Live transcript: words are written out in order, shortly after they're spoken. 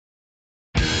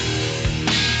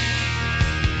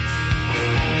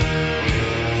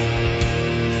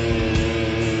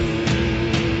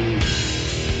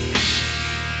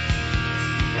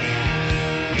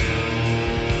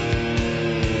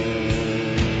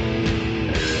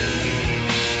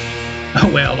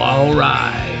Well, all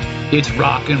right. It's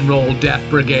Rock and Roll Death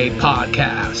Brigade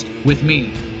podcast with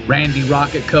me, Randy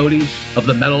Rocket Cody of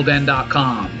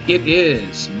themetalden.com. It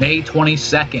is May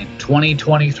 22nd,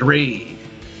 2023,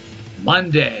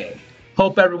 Monday.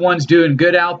 Hope everyone's doing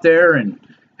good out there and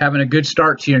having a good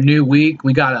start to your new week.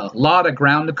 We got a lot of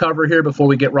ground to cover here before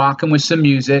we get rocking with some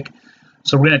music.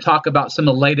 So we're going to talk about some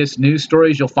of the latest news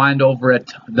stories you'll find over at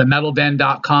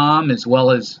themetalden.com, as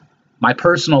well as my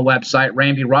personal website,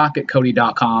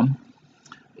 randyrocketcody.com.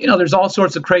 You know, there's all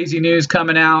sorts of crazy news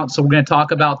coming out, so we're going to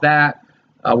talk about that.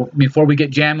 Before we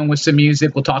get jamming with some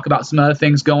music, we'll talk about some other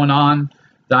things going on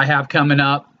that I have coming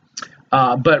up.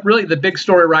 But really, the big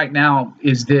story right now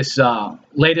is this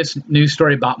latest news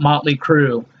story about Motley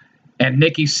Crue and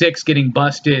Nikki Sixx getting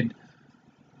busted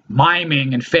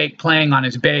miming and fake playing on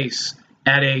his bass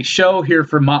at a show here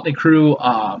for Motley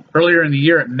Crue earlier in the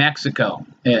year at Mexico.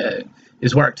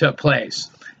 Is where it took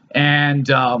place. And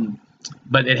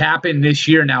but it happened this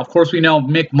year. Now, of course, we know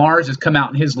Mick Mars has come out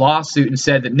in his lawsuit and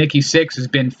said that Nikki Sixx has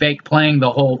been fake playing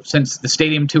since the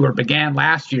stadium tour began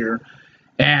last year.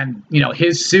 And, you know,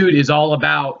 his suit is all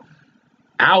about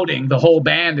outing the whole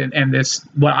band and this,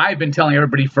 what I've been telling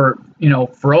everybody for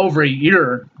over a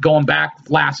year, going back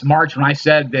last March when I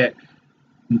said that,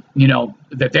 you know,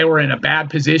 that they were in a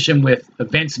bad position with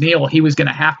Vince Neil. He was going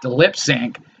to have to lip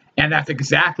sync. And that's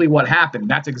exactly what happened.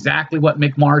 That's exactly what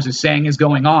Mick Mars is saying is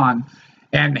going on.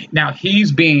 And now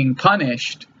he's being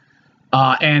punished,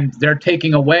 and they're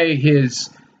taking away his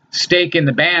stake in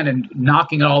the band and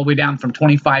knocking it all the way down from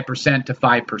 25% to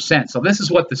 5%. So this is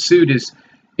what the suit is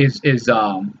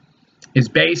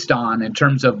based on in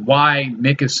terms of why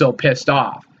Mick is so pissed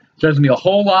off. So there's going to be a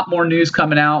whole lot more news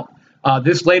coming out.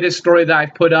 This latest story that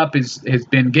I've put up has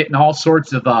been getting all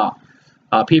sorts of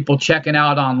people checking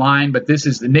out online, but this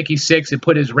is the Nikki Sixx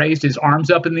had raised his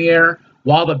arms up in the air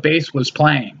while the bass was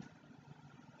playing,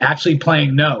 actually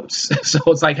playing notes. So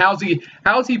it's like, how's he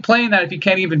playing that if he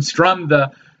can't even strum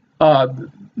the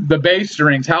bass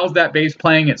strings? How's that bass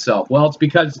playing itself? Well, it's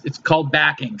because it's called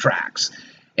backing tracks,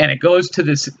 and it goes to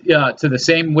this to the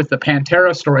same with the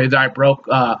Pantera story that I broke.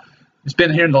 It's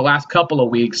been here in the last couple of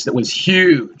weeks. That was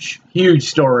huge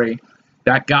story.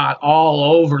 That got all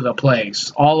over the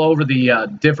place, all over the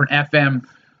different FM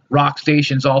rock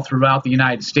stations all throughout the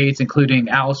United States, including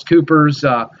Alice Cooper's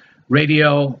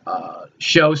radio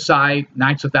show site,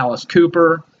 Nights with Alice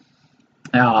Cooper,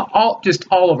 all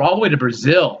over, all the way to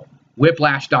Brazil.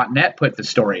 Whiplash.net put the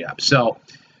story up. So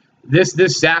this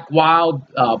Zakk Wylde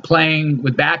playing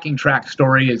with backing track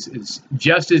story is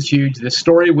just as huge. The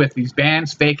story with these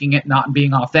bands faking it, not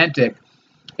being authentic,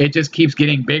 it just keeps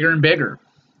getting bigger and bigger.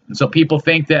 And so people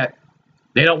think that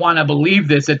they don't want to believe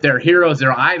this, that their heroes,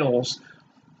 their idols,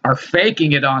 are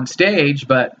faking it on stage.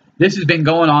 But this has been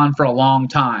going on for a long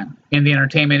time in the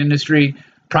entertainment industry,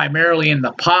 primarily in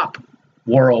the pop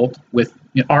world with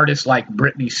artists like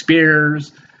Britney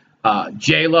Spears,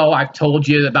 J-Lo. I've told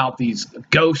you about these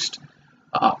ghost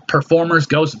performers,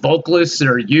 ghost vocalists that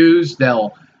are used.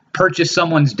 They'll purchase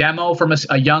someone's demo from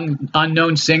a young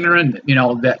unknown singer, and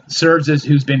that serves as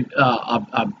who's been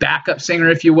a backup singer,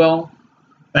 if you will,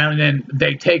 and then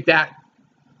they take that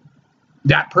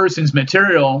person's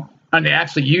material and they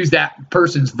actually use that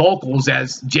person's vocals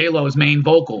as J-Lo's main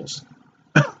vocals.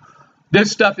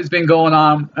 This stuff has been going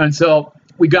on, and so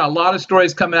we got a lot of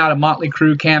stories coming out of Motley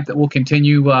Crue camp that we'll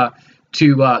continue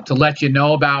to let you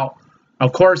know about.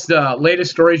 Of course, the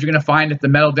latest stories you're going to find at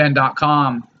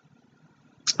themetalden.com.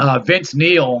 Vince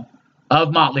Neil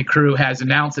of Motley Crue has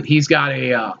announced that he's got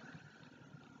a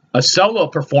solo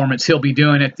performance he'll be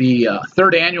doing at the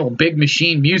third annual Big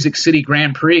Machine Music City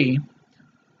Grand Prix.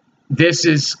 This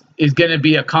is going to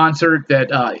be a concert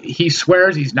that he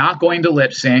swears he's not going to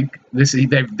lip sync.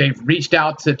 They've reached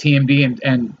out to TMD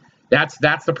and that's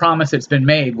the promise that's been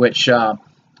made. Which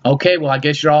okay, well I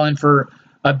guess you're all in for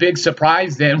a big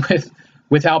surprise then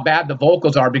with how bad the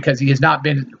vocals are, because he has not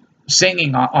been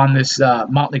singing on this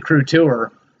Motley Crue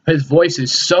tour. His voice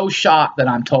is so shot that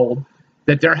I'm told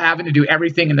that they're having to do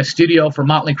everything in the studio for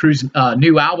Motley Crue's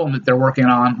new album that they're working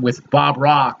on with Bob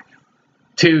Rock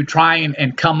to try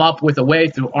and come up with a way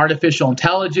through artificial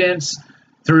intelligence,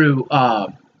 through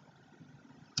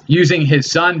using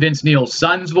his son, Vince Neil's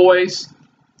son's voice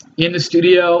in the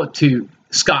studio, to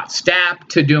Scott Stapp,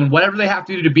 to doing whatever they have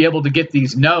to do to be able to get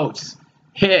these notes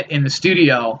hit in the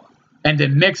studio and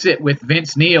then mix it with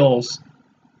Vince Neil's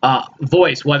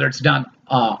voice, whether it's done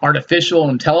artificial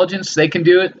intelligence, they can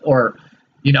do it, or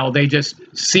they just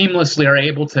seamlessly are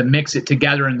able to mix it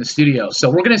together in the studio. So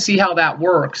we're going to see how that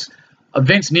works.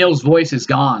 Vince Neil's voice is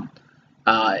gone.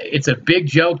 It's a big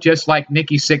joke, just like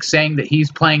Nikki Sixx saying that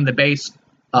he's playing the bass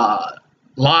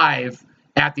live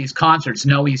at these concerts.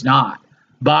 No, he's not.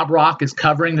 Bob Rock is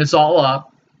covering this all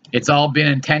up. It's all been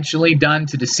intentionally done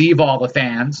to deceive all the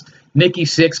fans. Nikki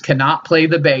Sixx cannot play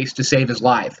the bass to save his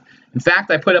life. In fact,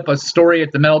 I put up a story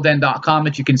at themetalden.com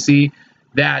that you can see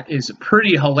that is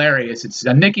pretty hilarious. It's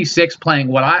a Nikki Sixx playing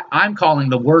what I'm calling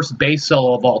the worst bass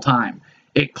solo of all time.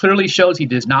 It clearly shows he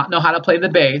does not know how to play the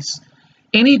bass.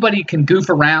 Anybody can goof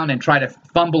around and try to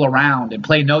fumble around and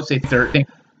play notes that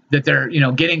they're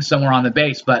getting somewhere on the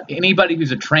bass, but anybody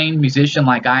who's a trained musician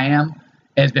like I am,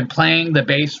 has been playing the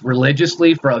bass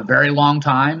religiously for a very long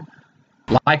time,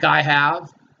 like I have,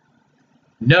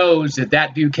 knows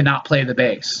that dude cannot play the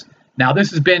bass. Now,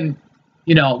 this has been,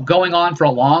 going on for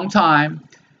a long time.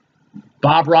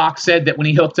 Bob Rock said that when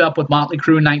he hooked up with Motley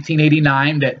Crue in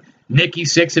 1989, that Nikki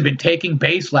Sixx had been taking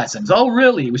bass lessons. Oh,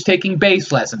 really? He was taking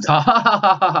bass lessons. Ha, ha, ha,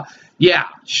 ha, ha. Yeah,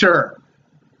 sure.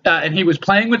 And he was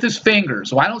playing with his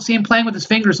fingers. Well, I don't see him playing with his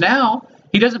fingers now.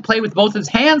 He doesn't play with both his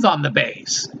hands on the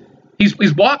bass.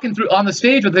 He's walking through on the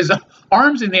stage with his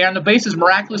arms in the air, and the bass is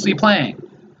miraculously playing.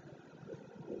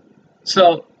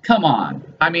 So, come on.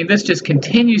 I mean, this just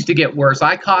continues to get worse.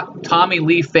 I caught Tommy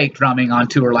Lee fake drumming on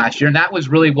tour last year, and that was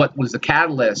really what was the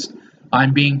catalyst.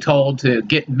 I'm being told to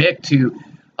get Mick to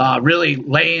really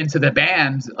lay into the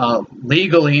band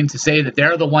legally and to say that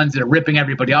they're the ones that are ripping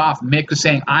everybody off. Mick was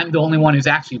saying, I'm the only one who's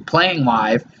actually playing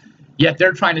live, yet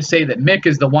they're trying to say that Mick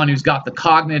is the one who's got the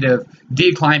cognitive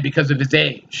decline because of his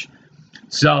age.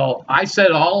 So I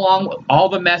said all along, all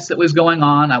the mess that was going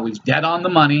on, I was dead on the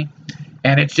money,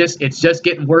 and it's just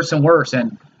getting worse and worse,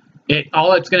 and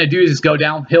all it's going to do is just go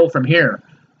downhill from here.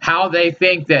 How they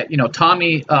think that,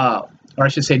 Tommy, or I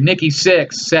should say Nikki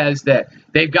Sixx says that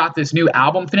they've got this new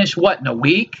album finished, what, in a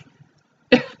week?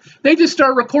 They just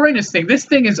start recording this thing. This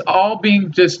thing is all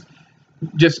being just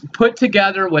put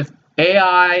together with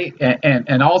AI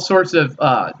and all sorts of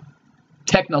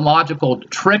technological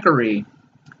trickery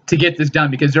to get this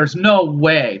done, because there's no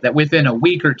way that within a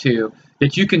week or two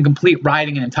that you can complete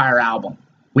writing an entire album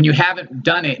when you haven't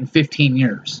done it in 15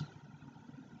 years.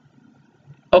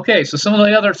 Okay, so some of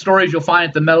the other stories you'll find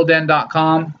at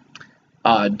themetalden.com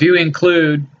do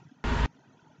include,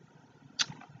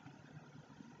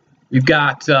 we've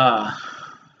got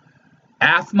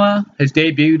Athma has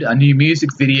debuted a new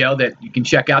music video that you can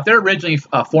check out. They're originally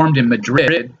formed in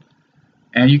Madrid,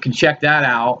 and you can check that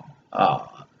out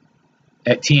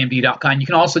at tmd.com. You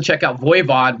can also check out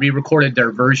Voivod, re-recorded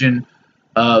their version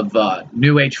of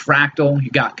New Age Fractal. You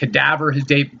got Cadaver has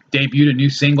debuted a new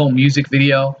single music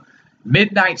video.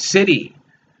 Midnight City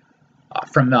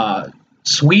from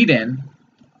Sweden,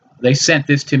 they sent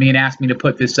this to me and asked me to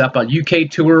put this up. A UK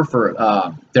tour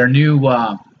for their new,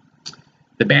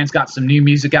 the band's got some new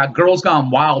music out. Girls Gone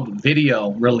Wild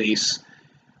video release.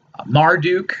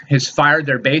 Marduk has fired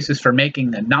their bassist for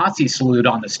making the Nazi salute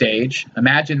on the stage.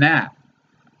 Imagine that.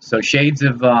 So shades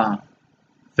of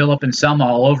Philip and Selma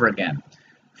all over again.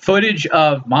 Footage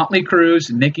of Motley Crue's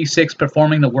Nikki Sixx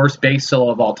performing the worst bass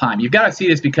solo of all time. You've got to see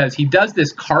this because he does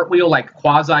this cartwheel, like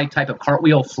quasi type of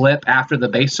cartwheel flip after the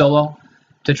bass solo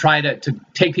to try to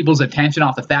take people's attention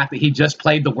off the fact that he just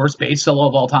played the worst bass solo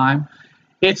of all time.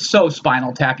 It's so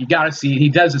Spinal Tap. You got to see it. He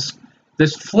does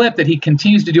this flip that he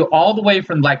continues to do all the way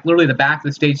from like literally the back of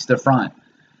the stage to the front.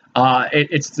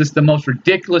 It's just the most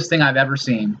ridiculous thing I've ever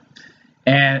seen.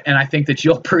 And I think that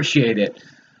you'll appreciate it.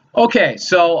 Okay,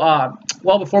 so,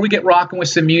 well, before we get rocking with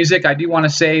some music, I do want to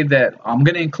say that I'm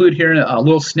going to include here a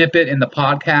little snippet in the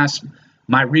podcast,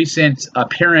 my recent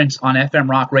appearance on FM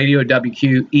Rock Radio,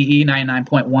 WQEE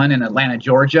 99.1 in Atlanta,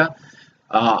 Georgia.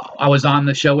 I was on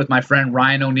the show with my friend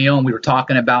Ryan O'Neill, and we were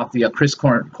talking about the Chris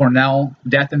Cornell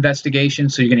death investigation,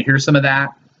 so you're going to hear some of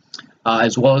that,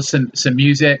 as well as some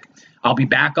music. I'll be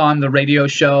back on the radio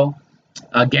show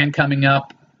again coming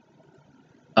up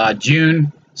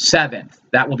June 7th.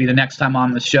 That will be the next time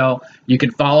on the show. You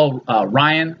can follow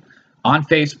Ryan on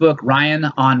Facebook, Ryan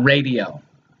on Radio,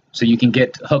 so you can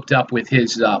get hooked up with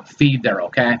his feed there,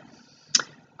 okay?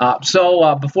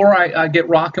 So before I get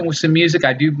rocking with some music,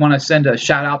 I do want to send a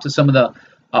shout out to some of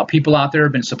the people out there who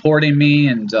have been supporting me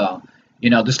and,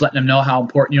 just letting them know how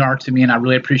important you are to me, and I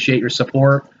really appreciate your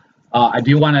support. I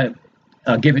do want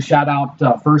to give a shout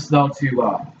out first, though,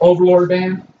 to Overlord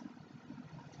Band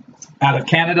out of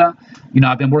Canada.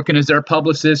 I've been working as their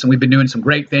publicist, and we've been doing some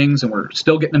great things, and we're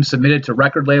still getting them submitted to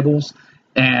record labels,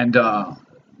 and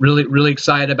really, really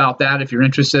excited about that. If you're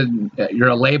interested, you're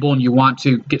a label and you want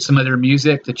to get some of their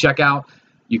music to check out,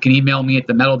 you can email me at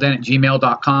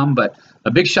themetalden@gmail.com. But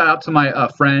a big shout out to my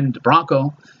friend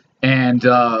Bronco and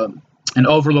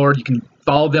Overlord. You can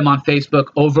follow them on Facebook,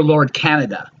 Overlord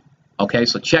Canada. Okay,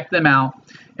 so check them out.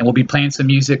 and we'll be playing some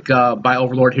music by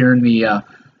Overlord here in the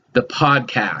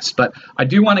podcast. But I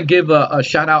do want to give a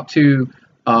shout out to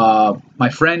my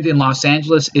friend in Los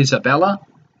Angeles, Isabella.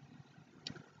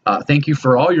 Thank you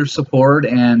for all your support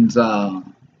and all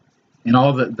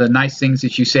the nice things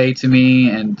that you say to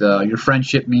me, and your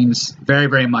friendship means very,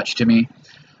 very much to me.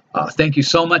 Thank you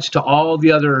so much to all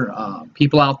the other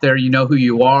people out there. You know who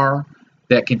you are,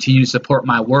 that continue to support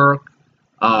my work.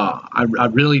 I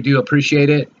really do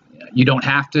appreciate it. You don't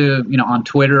have to, on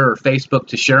Twitter or Facebook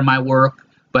to share my work,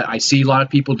 but I see a lot of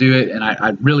people do it, and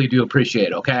I really do appreciate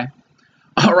it, okay?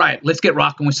 All right, let's get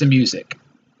rocking with some music.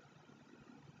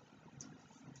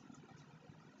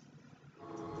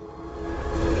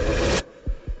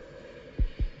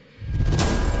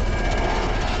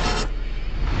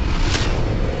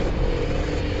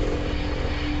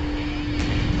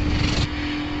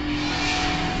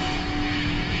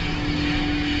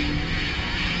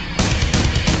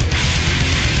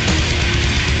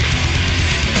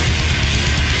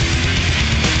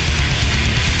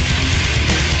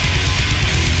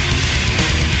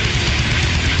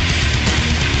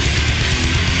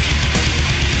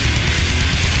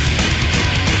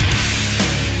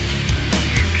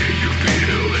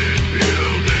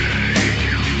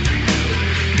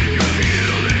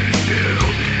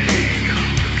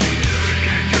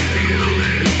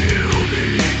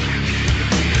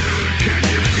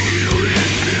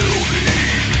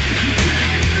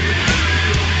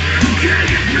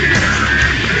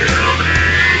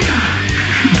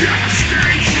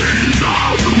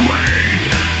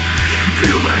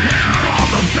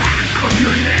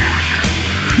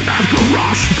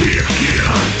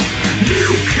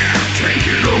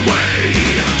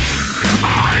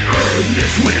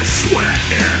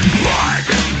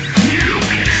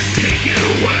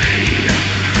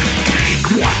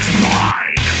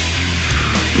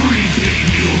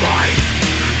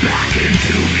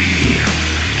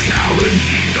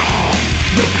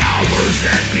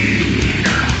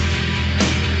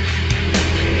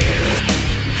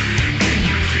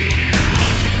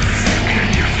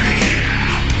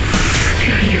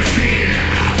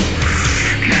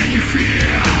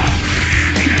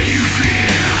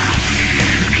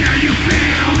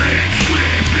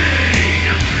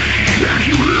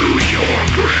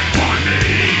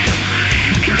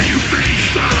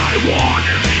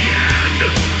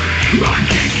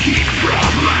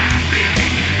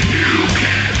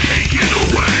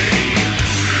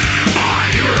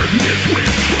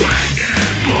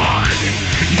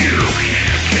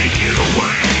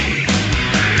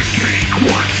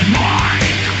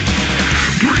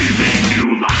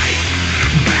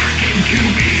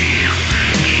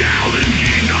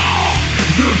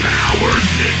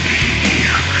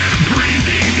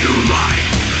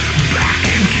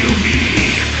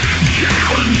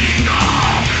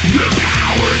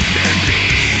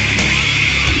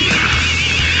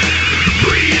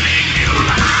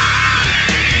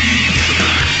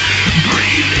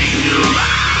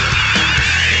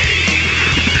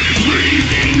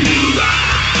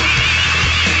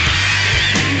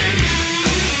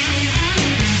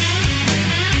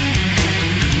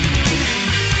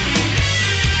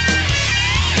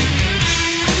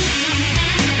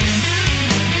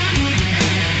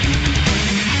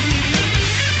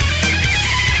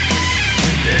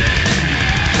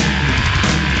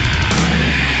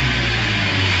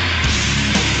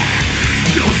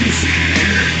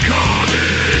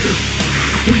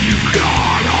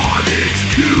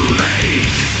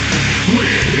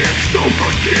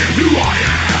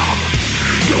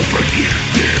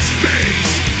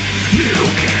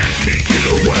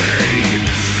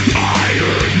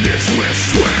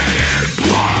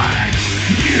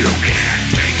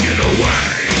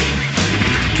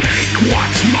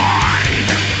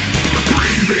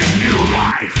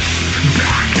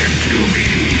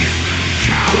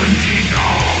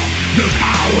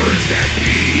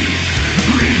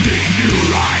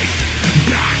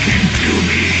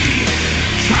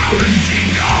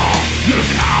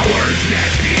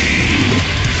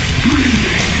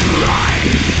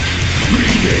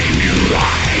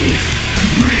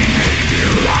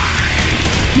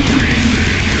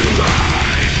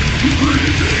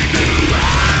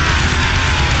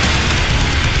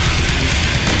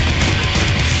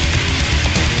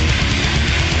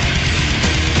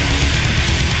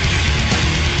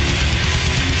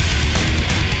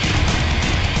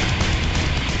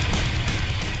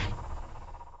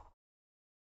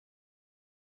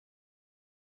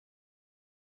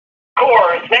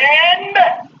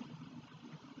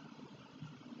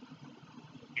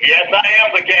 Yes, I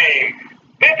am the game.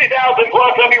 50,000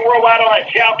 plus of you worldwide on that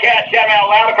shoutcast, shout out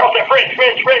loud across the Fringe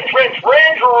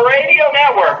Radio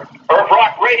Network, Earth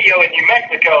Rock Radio in New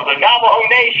Mexico, the Navajo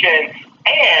Nation,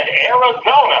 and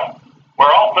Arizona.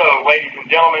 We're also, ladies and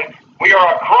gentlemen, we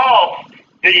are across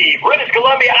the British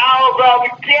Columbia Isles of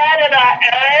Canada,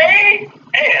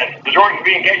 and the Georgia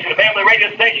Communication Family Radio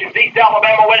Stations, East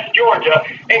Alabama, West Georgia,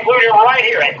 including right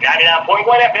here at 99.1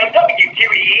 FM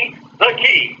WQEE, The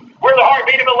Key. We're the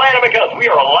heartbeat of Atlanta because we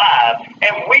are alive,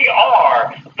 and we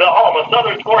are the home of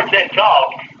Southern Sports and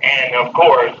Talk. And, of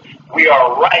course, we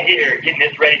are right here getting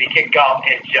this ready to kick off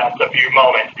in just a few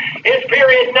moments. It's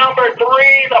period number 3,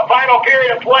 the final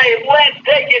period of play. Let's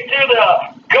take it to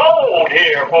the gold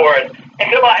here for us.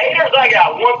 And to my haters, I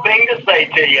got one thing to say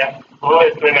to you.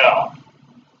 Listen up.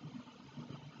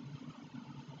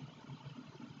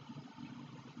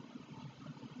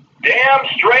 Damn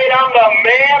straight, I'm the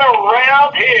man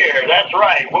around here. That's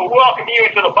right. We'll welcome you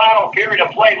into the final period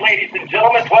of play, ladies and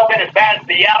gentlemen. 12 minutes past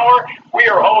the hour. We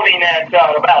are holding at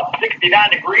about 69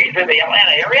 degrees in the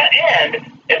Atlanta area,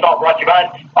 and it's all brought to you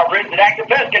by our friends at Active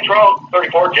Pest Control,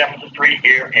 34 Jefferson Street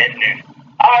here in Newton.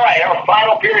 All right, our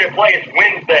final period of play is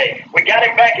Wednesday. We got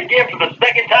him back again for the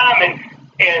second time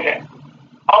in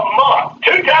a month.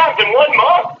 2 times in 1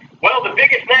 month? Well, the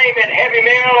biggest name in heavy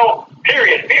metal,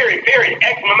 period,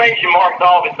 exclamation marks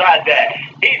all beside that.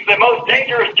 He's the most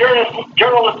dangerous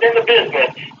journalist in the business.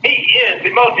 He is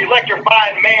the most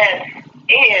electrifying man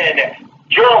in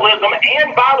journalism.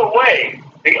 And by the way,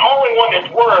 the only one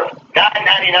that's worth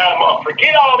 $9.99 a month.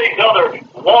 Forget all these other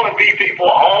wannabe people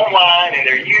online and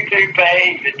their YouTube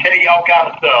page that tell you all kind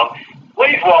of stuff.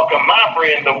 Please welcome my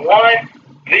friend, the one,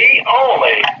 the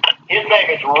only. His name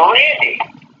is Randy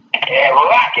and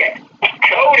Rocket.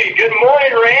 Cody, good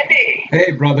morning, Randy.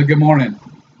 Hey, brother, good morning.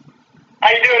 How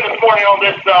you doing this morning on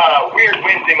this weird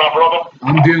Wednesday, my brother?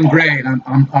 I'm doing great.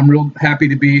 I'm real happy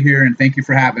to be here, and thank you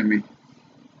for having me.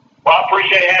 Well, I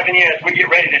appreciate having you as we get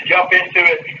ready to jump into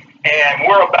it, and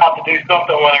we're about to do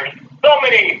something where there's so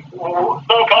many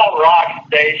so-called rock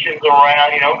stations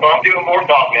around, so I'm doing more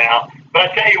talk now.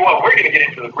 But I tell you what, we're going to get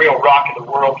into the real rock of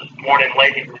the world this morning,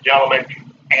 ladies and gentlemen,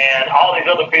 and all these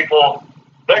other people,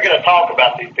 they're going to talk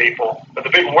about these people, but the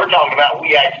people we're talking about,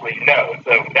 we actually know,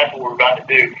 so that's what we're about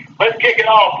to do. Let's kick it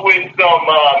off with some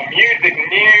music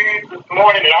news this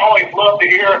morning, and I always love to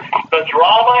hear the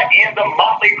drama in the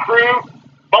Motley Crue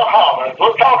Bahamas.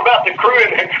 Let's talk about the crew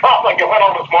and the drama going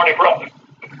on this morning, brother.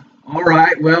 All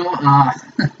right, well,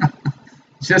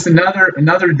 it's just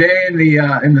another day in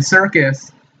the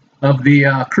circus of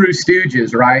the Crew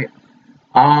Stooges, right?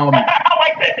 I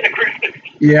like that, the Crew Stooges.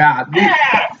 Yeah.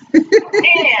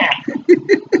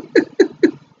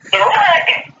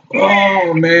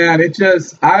 Oh man, it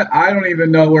just I don't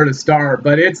even know where to start,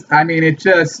 but it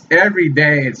just every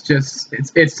day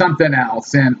it's something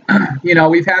else. And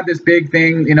we've had this big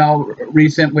thing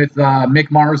recent with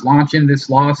Mick Mars launching this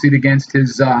lawsuit against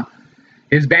his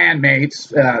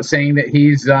bandmates, saying that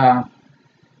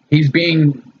he's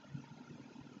being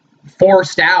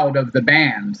forced out of the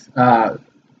band,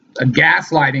 a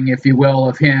gaslighting, if you will,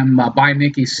 of him by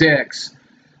Nikki Sixx.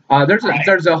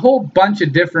 There's a whole bunch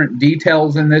of different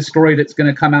details in this story that's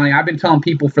going to come out. I've been telling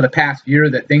people for the past year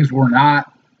that things were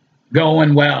not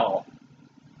going well,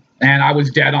 and I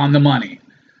was dead on the money.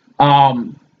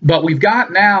 But we've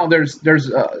got now, there's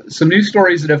some news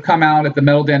stories that have come out at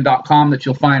themetalden.com that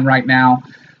you'll find right now.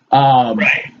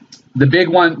 The big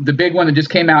one that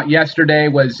just came out yesterday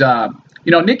was,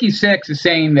 Nikki Sixx is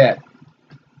saying that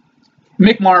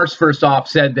Mick Mars, first off,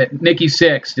 said that Nikki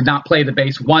Sixx did not play the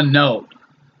bass one note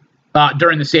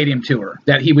during the stadium tour,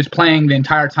 that he was playing the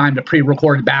entire time to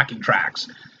pre-recorded backing tracks.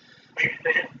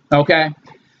 Okay.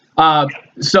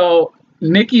 So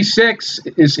Nikki Sixx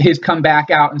has come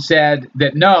back out and said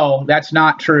that no, that's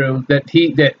not true, that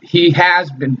he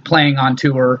has been playing on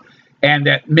tour and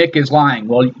that Mick is lying.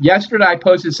 Well, yesterday I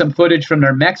posted some footage from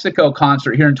their Mexico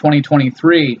concert here in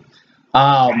 2023,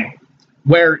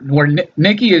 where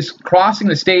Nikki is crossing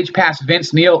the stage past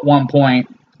Vince Neil at one point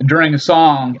during a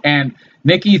song, and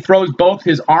Nikki throws both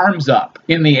his arms up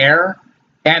in the air,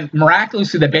 and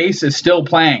miraculously the bass is still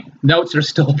playing. Notes are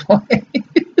still playing.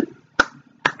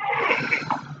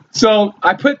 So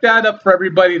I put that up for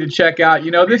everybody to check out.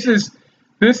 This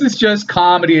is just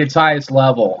comedy at its highest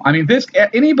level. I mean,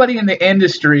 anybody in the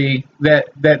industry that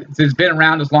has been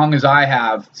around as long as I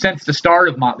have, since the start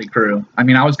of Motley Crue. I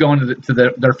mean, I was going to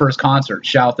their first concert,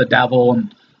 Shout the Devil,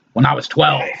 and when I was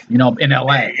 12, in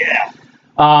LA.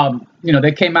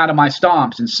 They came out of my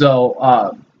stomps. And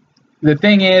so the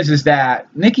thing is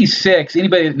that Nikki Sixx,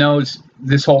 anybody that knows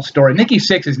this whole story, Nikki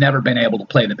Sixx has never been able to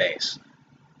play the bass.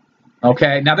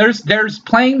 Okay, now there's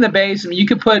playing the bass. I mean, you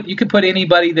could put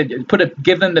anybody that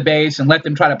give them the bass and let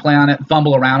them try to play on it, and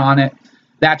fumble around on it.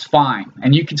 That's fine,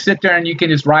 and you can sit there and you can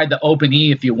just ride the open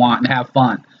E if you want and have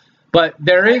fun. But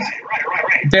there is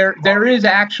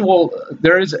a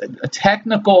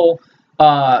technical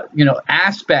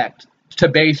aspect to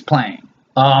bass playing.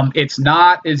 It's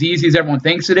not as easy as everyone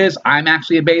thinks it is. I'm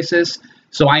actually a bassist,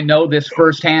 so I know this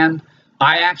firsthand.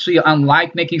 I actually,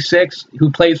 unlike Nikki Sixx,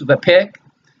 who plays with a pick,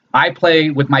 I play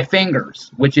with my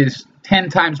fingers, which is 10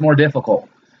 times more difficult.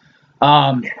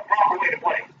 And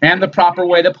the proper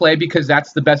way to play, because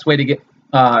that's the best way to get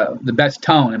the best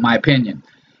tone, in my opinion.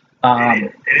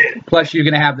 Plus, you're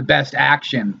going to have the best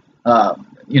action,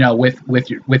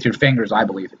 with your fingers, I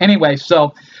believe. Anyway,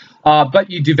 so, but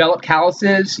you develop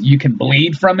calluses. You can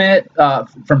bleed from it,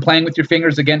 from playing with your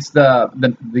fingers against the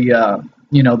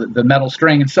metal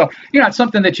string, and so it's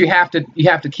something that you have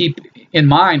to keep in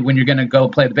mind when you're going to go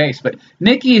play the bass. But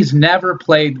Nikki has never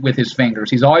played with his fingers.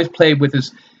 He's always played with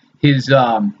his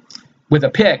with a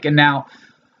pick. And now,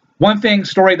 one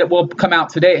story that will come out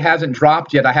today, it hasn't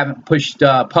dropped yet. I haven't pushed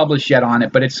publish yet on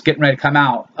it, but it's getting ready to come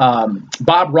out.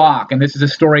 Bob Rock, and this is a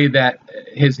story that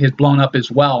has blown up as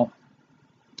well.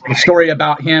 The story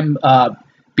about him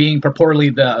being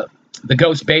purportedly the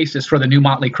ghost bassist for the new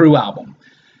Motley Crue album.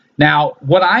 Now,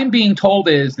 what I'm being told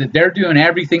is that they're doing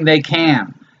everything they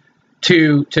can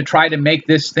to try to make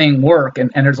this thing work,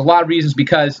 and there's a lot of reasons,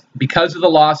 because of the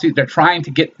lawsuit. They're trying to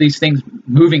get these things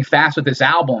moving fast with this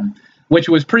album, which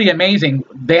was pretty amazing.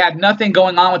 They had nothing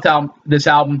going on with this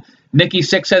album. Nikki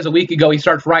Sixx says a week ago he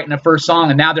starts writing the first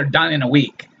song, and now they're done in a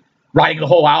week, writing the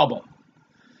whole album.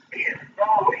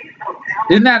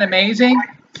 Isn't that amazing?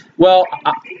 Well,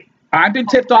 I've been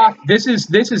tipped off. This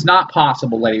is not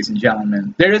possible, ladies and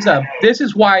gentlemen. This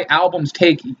is why albums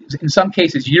take, in some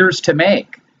cases, years to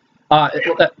make.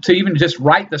 To even just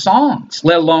write the songs,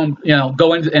 let alone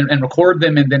go in and record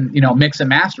them and then mix and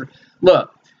master.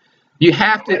 Look, you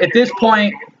have to, at this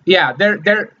point. Yeah,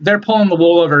 they're pulling the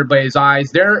wool over everybody's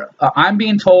eyes. I'm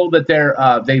being told that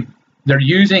they're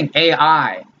using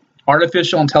AI,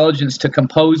 artificial intelligence, to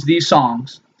compose these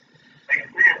songs.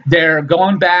 They're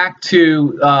going back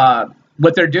to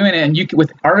what they're doing, and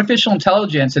with artificial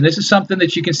intelligence, and this is something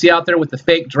that you can see out there with the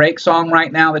fake Drake song right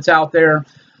now that's out there.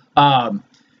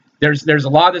 There's a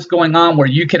lot of this going on where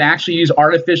you can actually use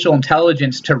artificial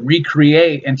intelligence to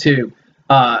recreate and to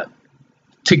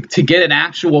get an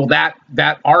actual that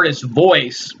artist's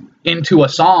voice into a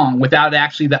song without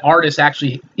the artist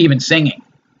actually even singing.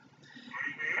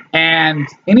 And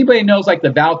anybody knows like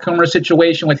the Val Kilmer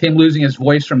situation with him losing his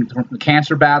voice from the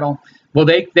cancer battle. Well,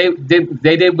 they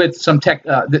did with some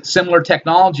similar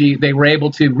technology. They were able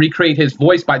to recreate his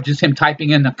voice by just him typing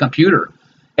in the computer.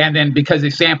 And then because they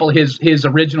sample his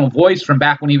original voice from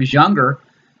back when he was younger,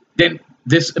 then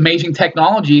this amazing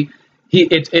technology, he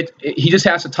just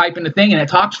has to type in the thing and it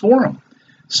talks for him.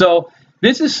 So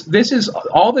this is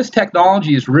all this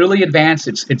technology is really advanced.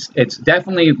 It's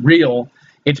definitely real.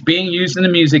 It's being used in the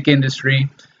music industry.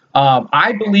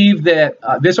 I believe that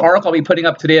this article I'll be putting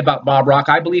up today about Bob Rock,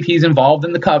 I believe he's involved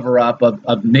in the cover-up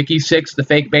of Nikki Sixx, the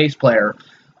fake bass player.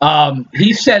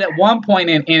 He said at one point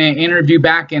in an interview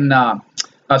back in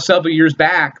several years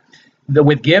back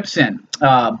with Gibson,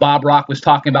 Bob Rock was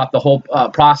talking about the whole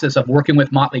process of working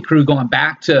with Motley Crue, going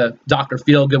back to Dr.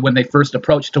 Feelgood when they first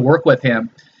approached to work with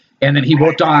him. And then he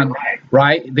worked on,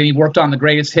 then he worked on the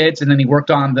greatest hits, and then he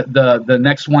worked on the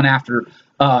next one after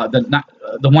the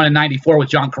one in '94 with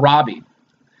John Corabi.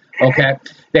 Okay,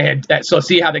 they had so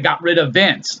see how they got rid of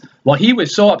Vince. Well, he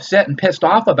was so upset and pissed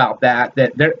off about that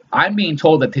I'm being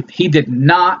told that he did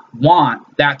not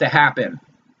want that to happen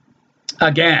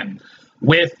again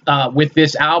with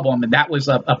this album, and that was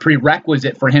a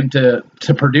prerequisite for him to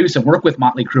produce and work with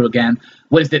Motley Crue again,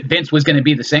 was that Vince was going to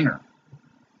be the singer.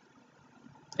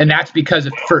 And that's because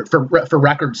of for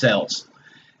record sales.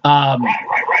 Right.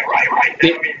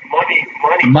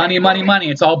 Money.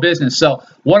 It's all business. So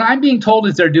what I'm being told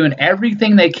is they're doing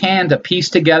everything they can to piece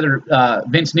together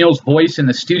Vince Neil's voice in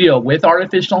the studio with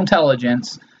artificial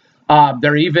intelligence.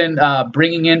 They're even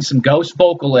bringing in some ghost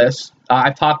vocalists.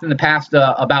 I've talked in the past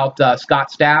about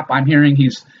Scott Stapp. I'm hearing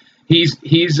he's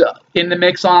in the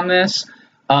mix on this,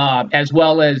 as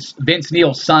well as Vince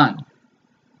Neil's son,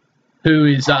 who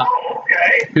is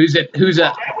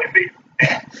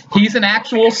he's an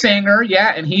actual singer,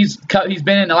 yeah, and he's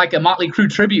been in like a Motley Crue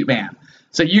tribute band.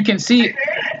 So you can see,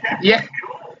 yeah,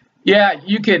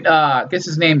 you could guess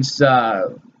his name's his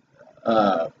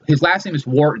last name is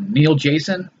Wharton, Neil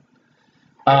Jason,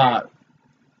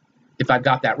 if I've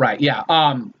got that right, yeah.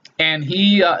 And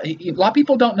he a lot of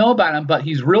people don't know about him, but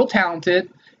he's real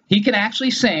talented. He can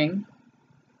actually sing.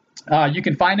 You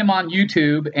can find him on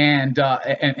YouTube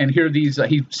and hear these.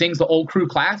 He sings the old crew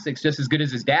classics just as good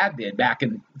as his dad did back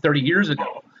in 30 years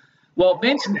ago. Well,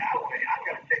 Vince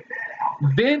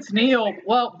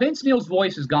Neil's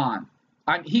voice is gone.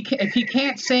 If he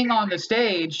can't sing on the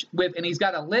stage and he's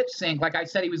got a lip sync like I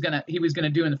said he was gonna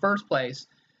do in the first place,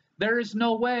 there is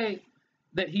no way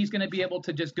that he's gonna be able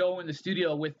to just go in the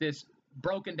studio with this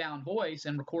broken down voice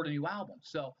and record a new album.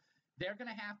 So they're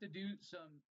gonna have to do some.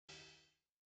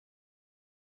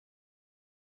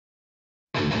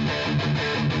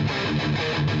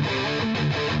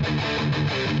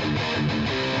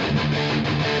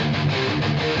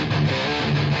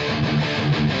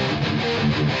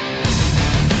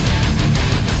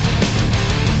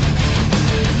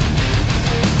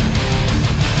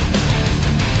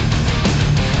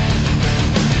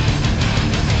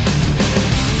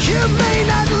 You may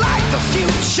not like the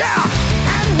future,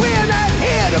 and we're not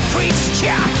here to preach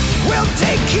ya. We'll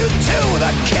take you to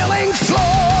the killing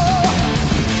floor.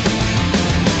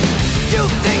 You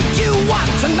think you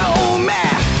want to know me,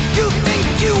 you think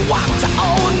you want to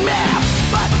own me,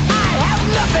 but I have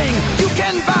nothing you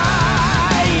can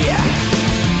buy.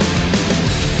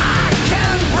 I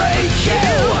can break you,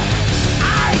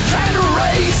 I can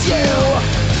raise you,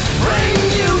 bring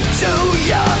you to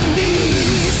your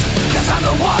knees, 'cause I'm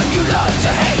the one you love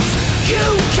to hate.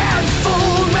 You can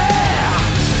fool me,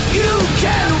 you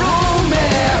can rule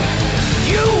me,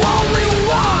 you only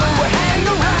want to hang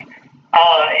around.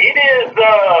 It is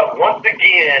once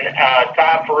again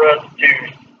time for us to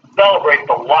celebrate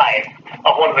the life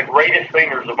of one of the greatest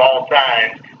singers of all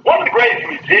time, one of the greatest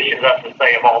musicians, I should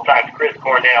say, of all time, Chris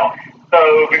Cornell.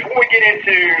 So before we get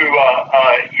into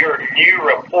your new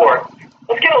report,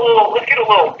 let's get a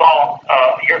little thought,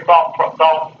 your thoughts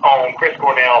on Chris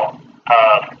Cornell,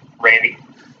 Randy.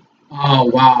 Oh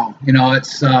wow,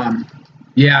 it's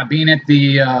being at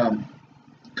the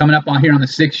coming up on here on the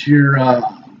 6-year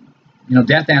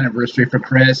death anniversary for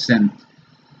Chris, and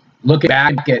looking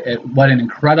back at what an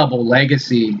incredible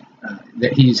legacy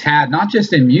that he's had, not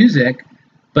just in music,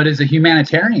 but as a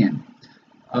humanitarian.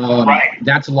 Right.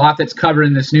 That's a lot that's covered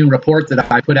in this new report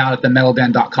that I put out at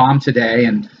themetalden.com today,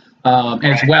 and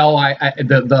as well,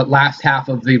 the last half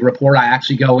of the report, I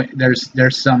actually go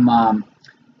there's some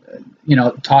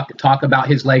talk about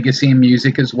his legacy in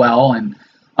music as well, and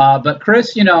but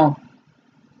Chris,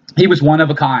 he was one of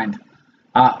a kind.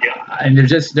 And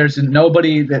there's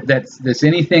nobody that's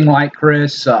anything like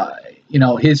Chris.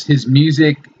 His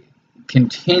music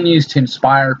continues to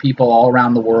inspire people all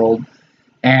around the world,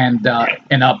 and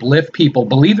uplift people.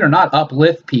 Believe it or not,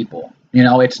 uplift people.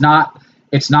 It's not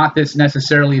this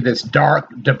necessarily this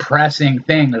dark, depressing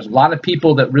thing. There's a lot of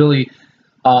people that really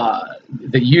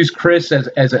that use Chris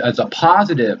as a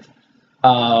positive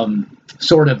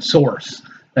sort of source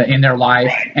in their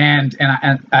life, and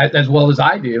as well as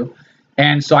I do.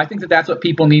 And so I think that's what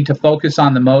people need to focus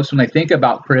on the most when they think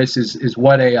about Chris is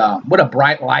what a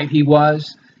bright light he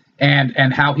was,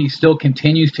 and how he still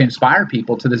continues to inspire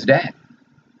people to this day.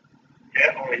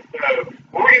 Definitely. So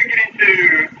we're going to get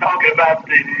into talking about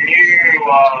the new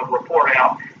report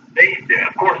out.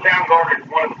 Of course, Soundgarden is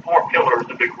one of the 4 pillars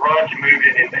of the grunge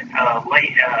movement in the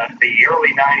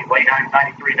early 90s, late 90s,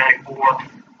 93, 94,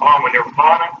 along with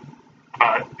Nirvana,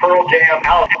 Pearl Jam,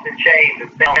 Alice in Chains,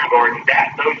 and Soundgarden.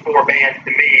 Those 4 bands,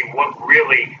 to me, what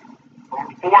really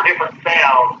 4 different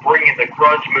sounds bringing the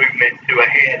grunge movement to a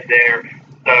head there.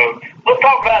 So let's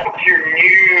talk about your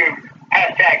new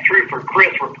 #True for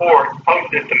Chris report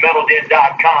posted to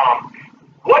metalden.com.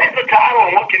 What is the title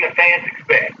and what can the fans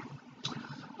expect?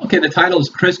 Okay, the title is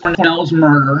Chris Cornell's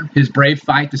Murder, His Brave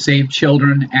Fight to Save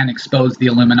Children and Expose the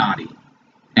Illuminati.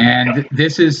 And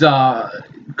this is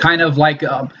kind of like,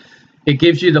 it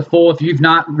gives you the full, if you've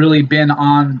not really been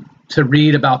on to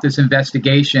read about this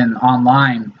investigation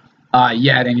online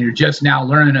yet, and you're just now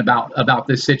learning about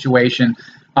this situation,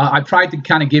 I've tried to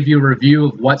kind of give you a review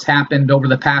of what's happened over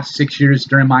the past 6 years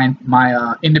during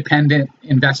my independent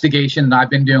investigation that I've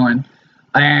been doing,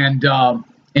 and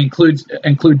include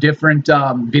different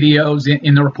videos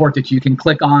in the report that you can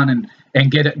click on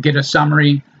and get a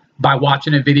summary by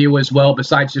watching a video as well,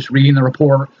 besides just reading the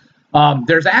report.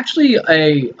 There's actually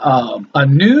a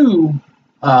new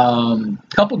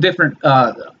couple different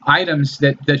items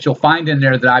that you'll find in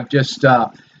there that I've just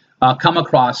come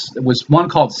across. There was one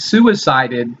called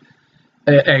Suicided,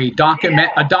 a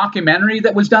documentary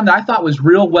that was done that I thought was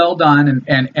real well done,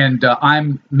 and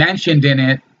I'm mentioned in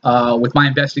it with my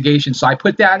investigation. So I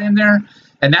put that in there,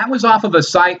 and that was off of a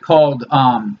site called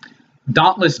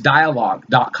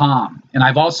dauntlessdialogue.com. And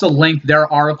I've also linked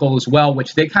their article as well,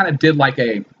 which they kind of did like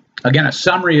a again, a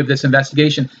summary of this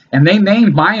investigation, and they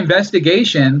named my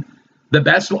investigation the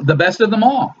best of them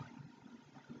all.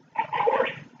 Of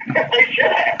course. They should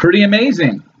have. Pretty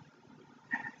amazing.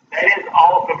 That is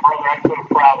awesome, brother. I'm so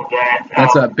proud of that.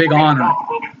 That's a big honor. Talk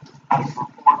a little bit about the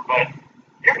report, but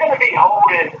you're going to be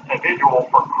holding a visual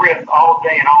for Chris all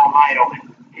day and all night on this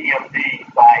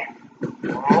TMZ site.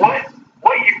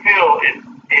 What do you feel is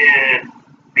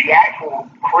the actual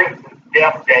Chris's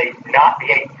death date, not the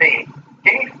 18th?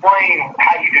 Can you explain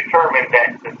how you determined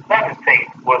that the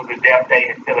 17th was the death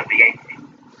date instead of the 18th?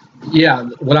 Yeah,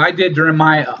 what I did during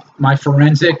my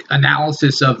forensic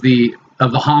analysis of the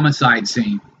homicide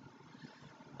scene,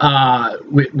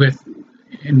 with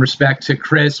in respect to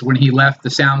Chris when he left the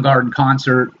Soundgarden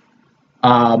concert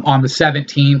on the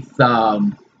 17th, I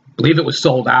believe it was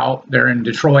sold out there in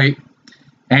Detroit,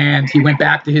 and he went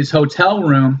back to his hotel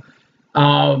room.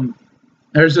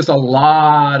 There's just a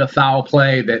lot of foul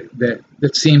play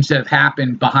that seems to have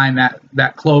happened behind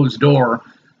that closed door.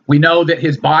 We know that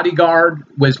his bodyguard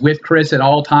was with Chris at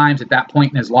all times at that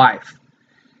point in his life.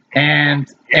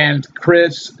 And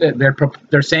Chris,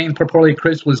 they're saying purportedly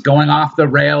Chris was going off the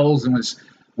rails and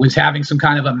was having some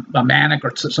kind of a manic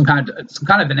or some kind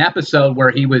of an episode where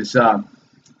he was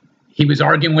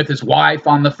arguing with his wife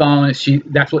on the phone.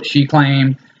 That's what she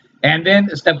claimed. And then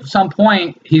at some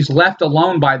point he's left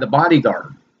alone by the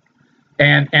bodyguard,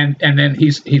 and then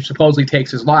he supposedly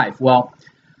takes his life. Well,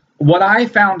 what I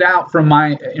found out from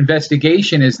my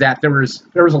investigation is that there was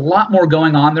a lot more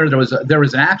going on there. There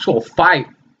was an actual fight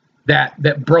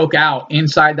that broke out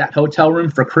inside that hotel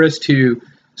room for Chris to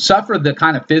suffer the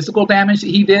kind of physical damage that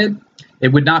he did. It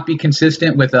would not be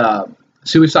consistent with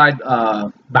suicide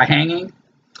by hanging.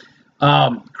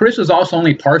 Chris was also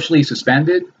only partially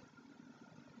suspended.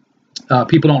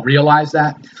 People don't realize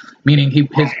that, meaning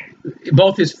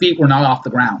both his feet were not off the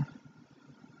ground.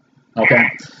 Okay,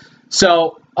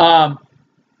 so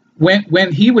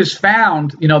when he was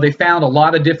found, they found a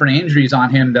lot of different injuries on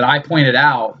him that I pointed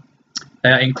out,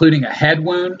 including a head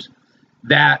wound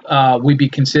that would be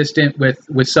consistent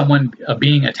with someone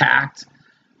being attacked,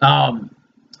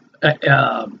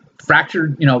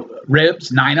 fractured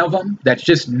ribs, 9 of them. That's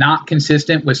just not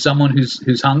consistent with someone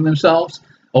who's hung themselves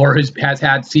or has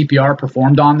had CPR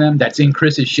performed on them. That's in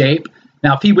Chris's shape.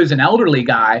 Now, if he was an elderly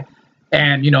guy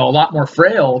and a lot more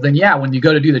frail, then yeah, when you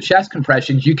go to do the chest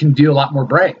compressions, you can do a lot more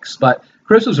breaks. But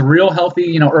Chris was a real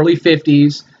healthy, early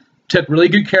 50s, took really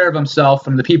good care of himself.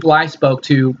 From the people I spoke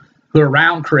to who were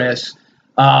around Chris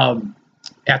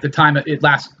at the time, it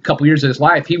last couple years of his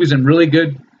life, he was in really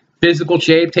good physical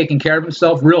shape, taking care of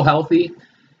himself, real healthy.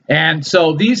 And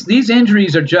so these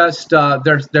injuries are just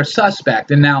they're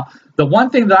suspect. And now the one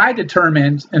thing that I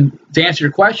determined, and to answer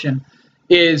your question,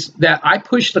 is that I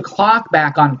pushed the clock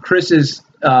back on Chris's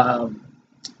time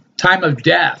of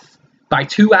death by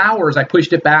 2 hours. I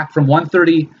pushed it back from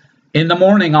 1:30 in the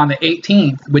morning on the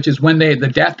 18th, which is when the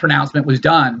death pronouncement was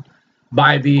done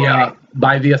by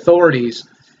the authorities.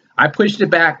 I pushed it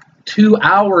back 2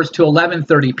 hours to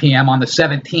 11:30 p.m. on the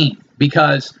 17th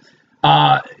because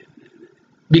what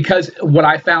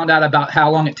I found out about how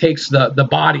long it takes the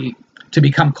body to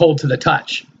become cold to the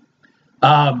touch.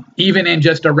 Even in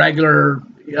just a regular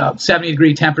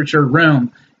 70-degree temperature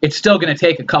room, it's still going to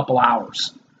take a couple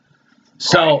hours.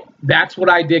 So that's what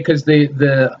I did, because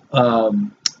the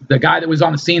guy that was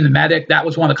on the scene, the medic, that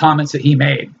was one of the comments that he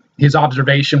made. His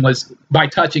observation was by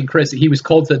touching Chris that he was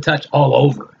cold to the touch all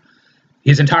over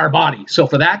his entire body. So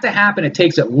for that to happen, it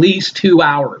takes at least 2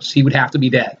 hours. He would have to be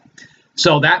dead.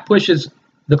 So that pushes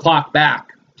the clock back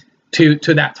to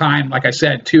that time. Like I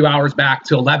said, 2 hours back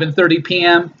to 11:30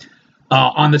 p.m.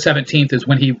 On the 17th is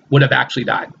when he would have actually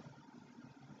died.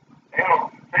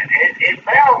 It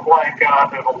sounds like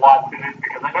there's a lot to this,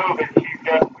 because I know that you've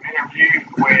done some interviews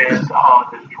with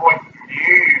Detroit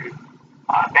News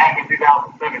back in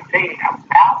 2017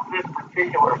 about this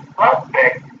particular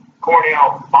suspect,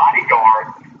 Cornell's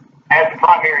bodyguard, as the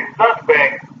primary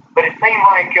suspect, but it seemed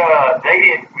like they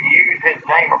didn't use his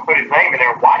name or put his name in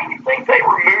there. Why do you think they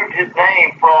removed his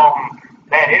name from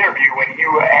that interview when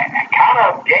you kind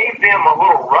of gave them a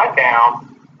little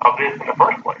rundown of this in the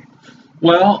first place?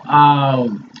 Well,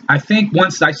 I think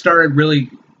once I started really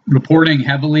reporting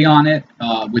heavily on it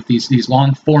with these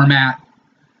long format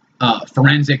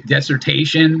forensic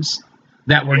dissertations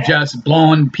that were just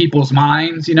blowing people's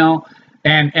minds,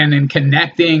 and then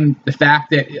connecting the fact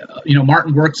that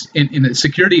Martin works in the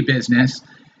security business,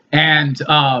 and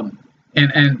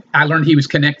I learned he's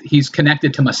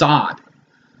connected to Mossad,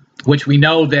 which we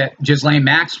know that Ghislaine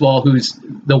Maxwell, who's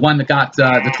the one that got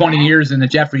the 20 years in the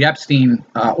Jeffrey Epstein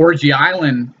Orgy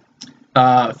Island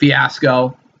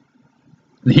fiasco,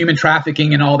 the human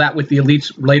trafficking and all that with the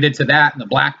elites related to that, and the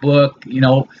Black Book,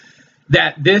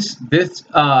 that this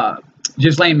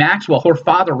Ghislaine Maxwell, her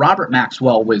father Robert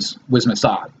Maxwell was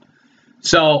Mossad.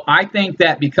 So I think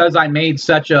that because I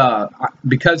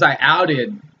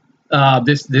outed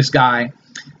this guy,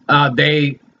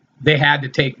 they had to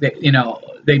take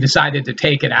they decided to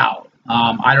take it out.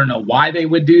 I don't know why they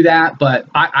would do that, but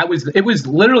it was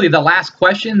literally the last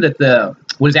question that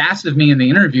was asked of me in the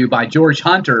interview by George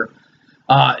Hunter.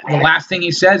 The last thing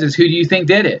he says is, "Who do you think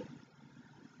did it?"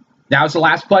 That was the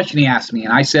last question he asked me,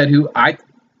 and I said,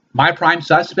 my prime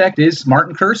suspect is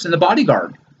Martin Kerson, the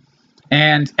bodyguard.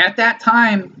 And at that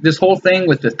time, this whole thing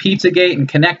with the Pizzagate and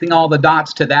connecting all the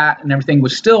dots to that and everything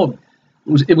was still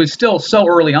so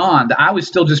early on that I was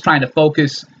still just trying to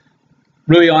focus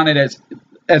really on it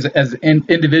as an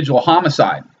individual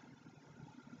homicide.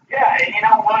 Yeah, and you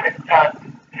know what?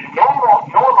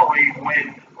 Normally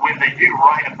when they do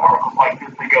write articles like this,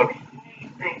 they go, "He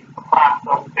thinks the prime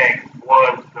suspect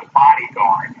was the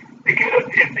bodyguard." They could have,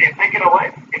 if they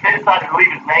decided to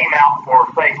leave his name out for,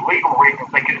 say, legal reasons,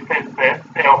 they could have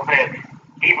said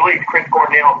he believes Chris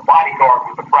Cornell's bodyguard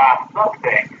was the prime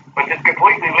suspect, but just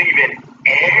completely leaving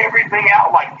everything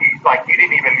out like you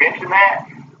didn't even mention that.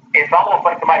 It's almost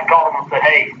like somebody called them and said,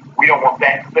 "Hey, we don't want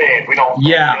that said. We don't."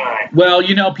 Yeah. Well,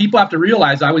 people have to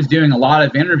realize I was doing a lot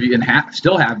of interviews and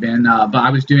still have been, but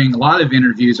I was doing a lot of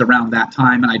interviews around that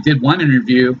time, and I did one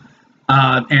interview,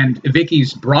 and Vicky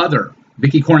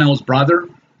Cornell's brother,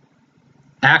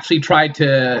 actually tried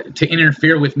to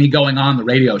interfere with me going on the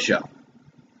radio show.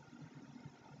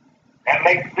 That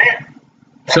makes sense.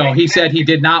 So he said he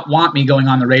did not want me going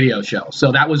on the radio show.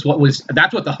 So that's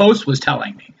what the host was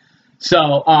telling me.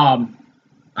 So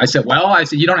I said,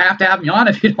 you don't have to have me on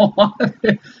if you don't want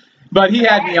it. But he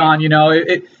had me on.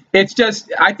 It's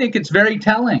just, I think it's very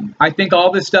telling. I think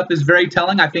all this stuff is very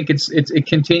telling. I think it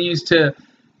continues to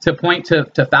point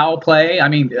to foul play. I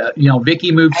mean,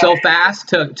 Vicky moved so fast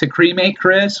to cremate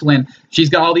Chris when she's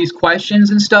got all these questions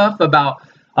and stuff about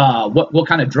what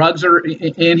kind of drugs are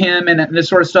in him and this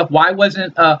sort of stuff. Why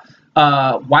wasn't a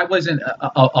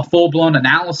full-blown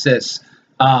analysis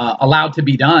allowed to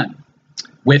be done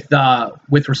with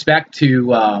respect to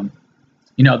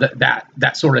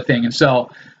that sort of thing? And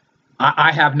so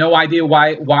I have no idea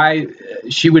why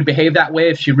she would behave that way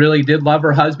if she really did love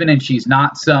her husband and she's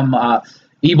not some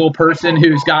evil person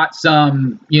who's got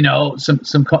some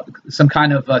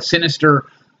kind of a sinister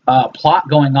plot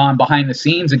going on behind the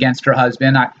scenes against her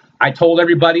husband. I told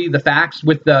everybody the facts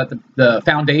with the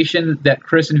foundation that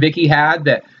Chris and Vicky had,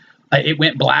 that it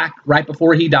went black right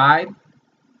before he died,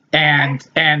 and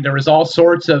there was all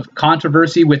sorts of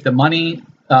controversy with the money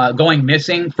going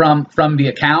missing from the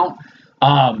account.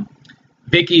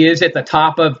 Vicky is at the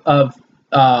top of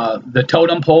the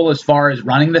totem pole as far as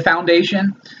running the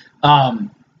foundation.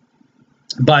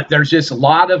 But there's just a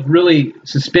lot of really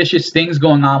suspicious things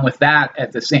going on with that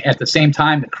at the same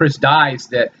time that Chris dies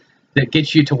that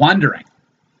gets you to wondering.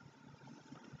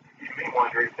 You've been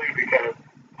wondering too, because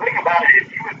think about it,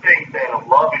 if you would think that a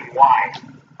loving wife,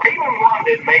 even one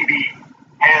that maybe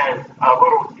has a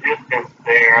little distance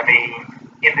there, I mean,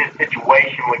 in this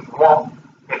situation would want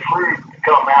the truth to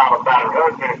come out about her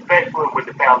husband, especially with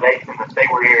the foundation that they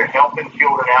were here helping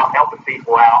children out, helping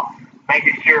people out,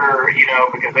 making sure,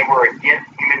 because they were against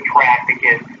human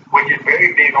trafficking, which is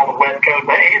very big on the West Coast.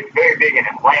 It's very big in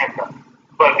Atlanta.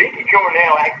 But Vicky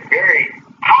Cornell acts very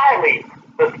highly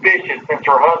suspicious since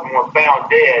her husband was found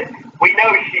dead. We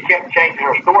know she kept changing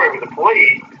her story with the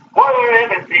police. What other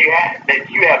evidence do you have that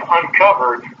you have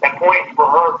uncovered that points for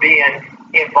her being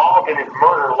involved in this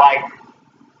murder? Like,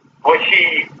 was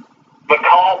she the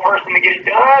call person to get it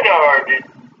done, or did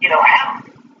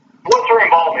what's her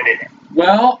involvement in it?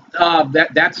 Well,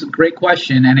 that's a great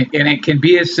question, and it can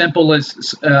be as simple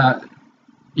as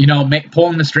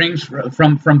pulling the strings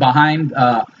from behind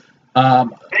a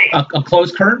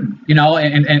closed curtain,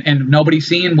 and nobody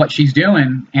seeing what she's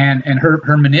doing, and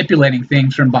her manipulating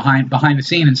things from behind the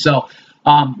scene. And so,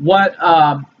 what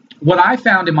I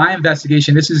found in my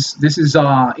investigation, this is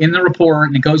in the report,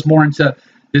 and it goes more into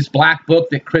this black book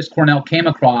that Chris Cornell came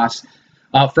across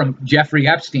from Jeffrey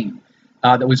Epstein.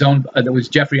 That was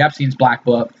Jeffrey Epstein's black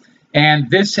book, and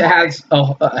this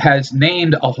has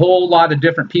named a whole lot of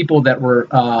different people that were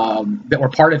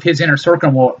part of his inner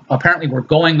circle. Apparently were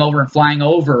going over and flying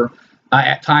over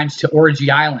at times to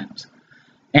Orgy Island,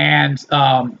 and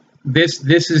this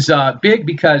is big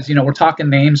because we're talking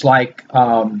names like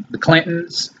the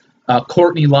Clintons,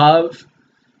 Courtney Love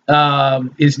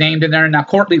is named in there. Now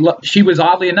Courtney Love, she was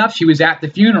oddly enough she was at the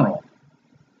funeral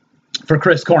for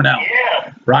Chris Cornell,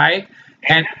 yeah, right?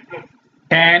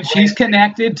 And she's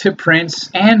connected to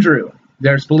Prince Andrew.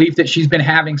 There's belief that she's been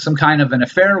having some kind of an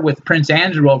affair with Prince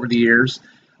Andrew over the years.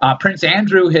 Prince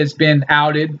Andrew has been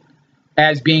outed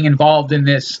as being involved in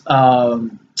this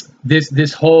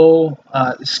this whole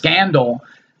scandal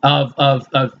of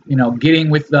getting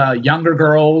with younger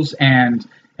girls and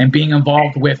being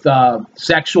involved with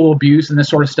sexual abuse and this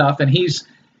sort of stuff. And he's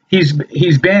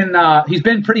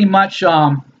been pretty much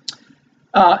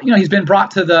he's been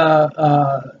brought to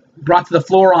the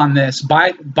floor on this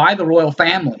by the royal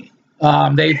family.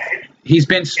 He's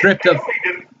been stripped of.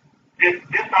 Just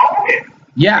own it.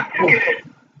 Yeah.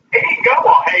 They can go,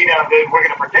 well, hey, now we're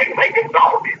going to protect him. They can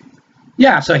solve it.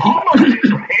 Yeah, so he. Harry and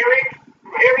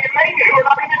Meghan, who are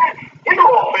not even in the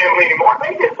royal family anymore,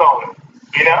 they just own it.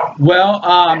 You know? Well,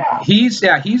 he's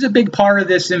a big part of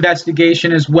this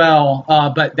investigation as well.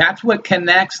 But that's what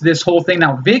connects this whole thing.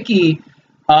 Now, Vicky,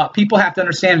 people have to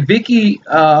understand. Vicky,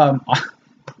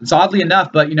 it's oddly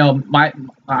enough, but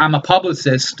I'm a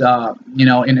publicist,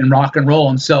 in rock and roll,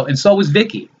 and so was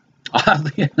Vicky.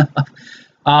 Oddly enough.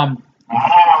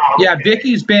 Yeah,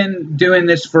 Vicky's been doing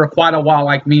this for quite a while,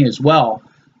 like me as well.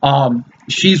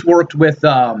 She's worked with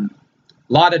a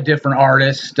lot of different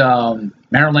artists,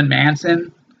 Marilyn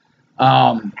Manson.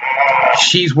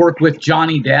 She's worked with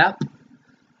Johnny Depp.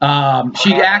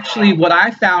 She actually, what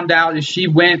I found out is she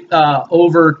went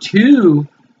over to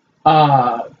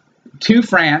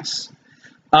France,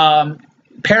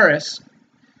 Paris,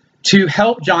 to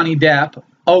help Johnny Depp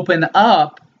open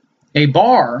up a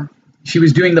bar. She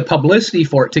was doing the publicity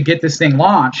for it to get this thing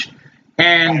launched.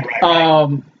 And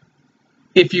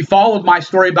if you followed my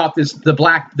story about this,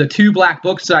 the two black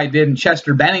books that I did in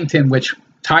Chester Bennington, which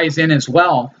ties in as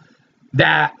well,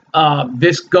 that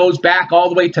this goes back all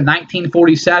the way to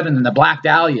 1947 and the Black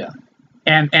Dahlia.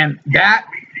 And that,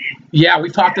 yeah, we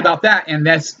talked about that. And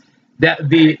that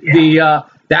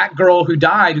girl who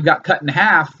died, who got cut in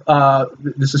half,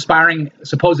 this aspiring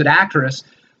supposed actress,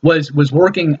 was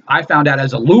working, I found out,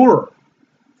 as a lure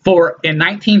in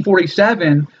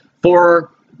 1947 for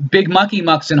big mucky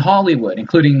mucks in Hollywood,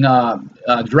 including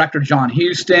director John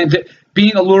Huston,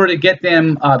 being a lure to get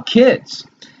them kids,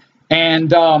 and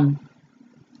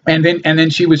then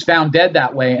she was found dead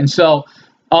that way. And so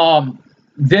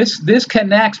this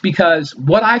connects, because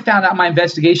what I found out in my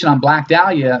investigation on Black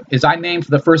Dahlia is I named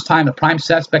for the first time a prime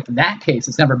suspect in that case.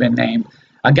 It's never been named.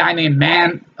 A guy named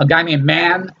Man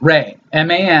Ray,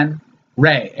 M-A-N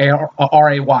Ray,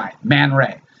 A-R-A-Y, Man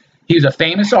Ray. He was a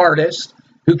famous artist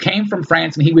who came from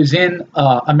France, and he was in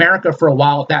America for a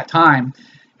while at that time.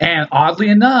 And oddly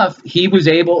enough, he was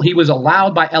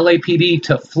allowed by LAPD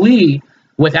to flee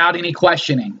without any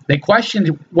questioning. They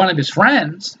questioned one of his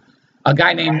friends, a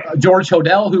guy named George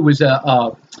Hodel, who was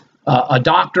a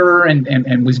doctor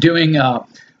and was doing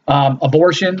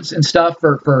abortions and stuff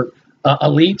for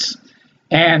elites.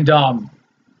 And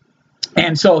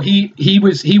so he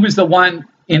was the one,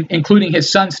 including his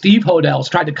son Steve Hodels,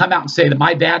 tried to come out and say that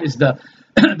my dad is the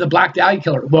the Black Dahlia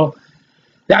killer. Well,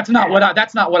 that's not what I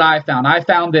found. I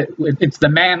found that it's the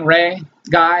Man Ray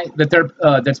guy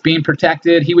that's being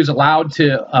protected. He was allowed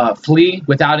to flee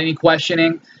without any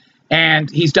questioning, and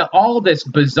he's done all this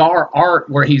bizarre art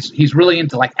where he's really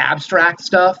into like abstract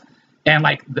stuff and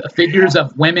like the figures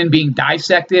of women being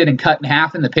dissected and cut in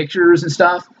half in the pictures and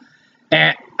stuff.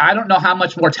 And I don't know how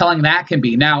much more telling that can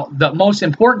be. Now, the most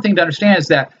important thing to understand is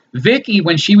that Vicky,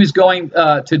 when she was going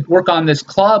to work on this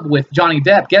club with Johnny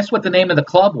Depp, guess what the name of the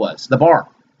club was, the bar?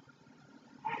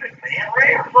 Was it Man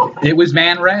Ray or something? It was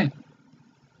Man Ray.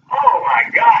 Oh, my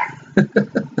God. And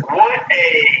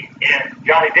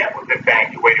Johnny Depp was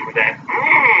infatuated with that.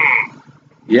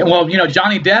 Yeah, well,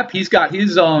 Johnny Depp, he's got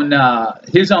his own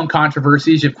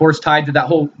controversies, of course, tied to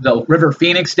the River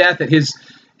Phoenix death at his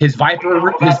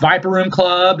Viper Room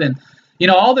Club, and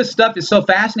all this stuff is so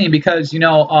fascinating because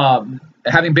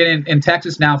having been in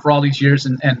Texas now for all these years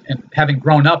and having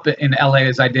grown up in LA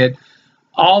as I did,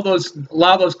 a lot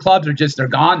of those clubs they're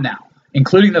gone now,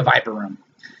 including the Viper Room,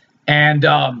 and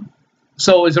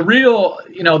so it's a real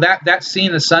that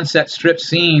scene, the Sunset Strip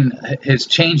scene, has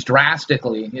changed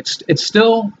drastically. It's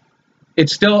still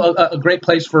a great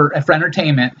place for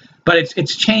entertainment, but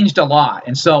it's changed a lot,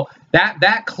 and so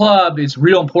that club is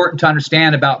real important to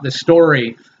understand about this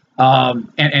story.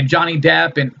 And Johnny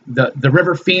Depp and the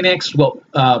River Phoenix,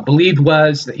 believed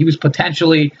was that he was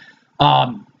potentially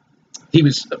hot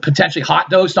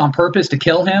dosed on purpose to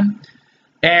kill him.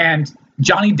 And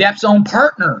Johnny Depp's own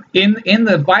partner in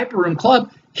the Viper Room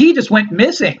Club, he just went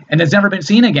missing and has never been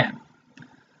seen again.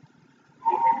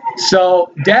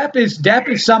 So Depp is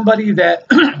somebody that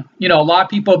a lot of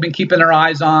people have been keeping their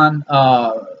eyes on,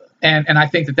 and I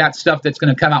think that's stuff that's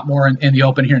going to come out more in the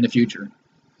open here in the future.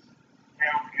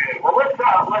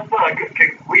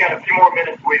 we got a few more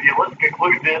minutes with you. Let's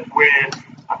conclude this with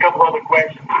a couple other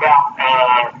questions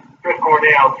about Chris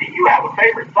Cornell. Do you have a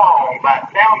favorite song by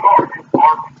Soundgarden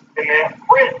or in the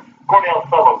Chris Cornell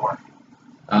solo work?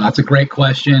 That's a great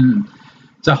question.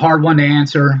 It's a hard one to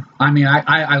answer. I mean,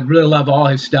 I really love all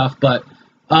his stuff, but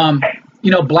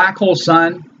Black Hole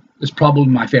Sun is probably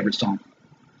my favorite song.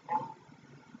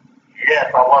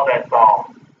 Yes, I love that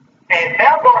song. And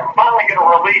Soundgarden's finally going to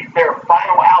release their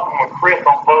final album with Chris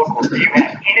on vocals. Do you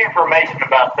have any information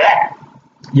about that?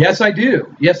 Yes, I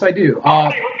do. Let's talk about it.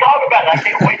 I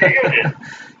can't wait to hear this.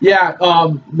 Yeah,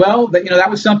 that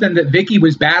was something that Vicky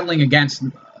was battling against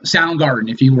Soundgarden,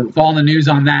 if you were following the news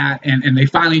on that, and they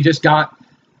finally just got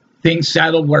things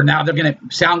settled where now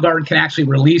Soundgarden can actually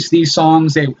release these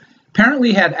songs. They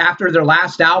apparently had, after their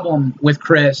last album with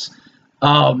Chris,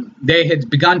 they had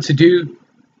begun to do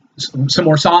some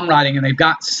more songwriting, and they've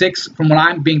got 6, from what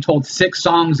I'm being told, 6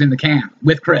 songs in the can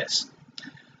with Chris.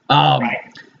 Right.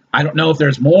 I don't know if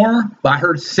there's more, but I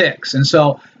heard 6, and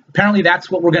so apparently that's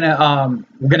what we're gonna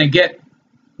get.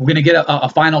 We're gonna get a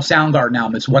final Soundgarden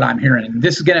album. Is what I'm hearing. And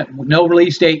this is no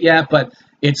release date yet, but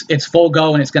it's full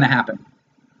go and it's gonna happen.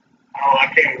 Oh, I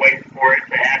can't wait for it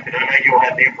to happen. I know you'll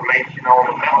have the information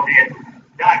on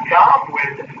metalden.com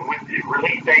with the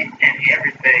release date and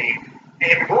everything.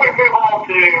 And before we move on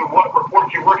to what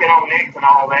reports you're working on next and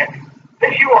all that,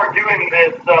 since you are doing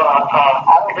this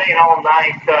all day and all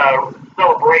night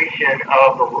celebration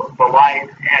of the life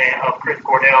of Chris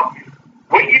Cornell,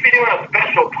 will you be doing a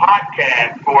special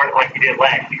podcast for it like you did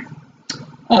last year?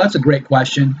 Oh, that's a great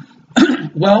question.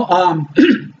 Well,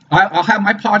 I'll have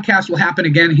my podcast will happen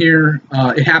again here.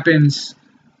 It happens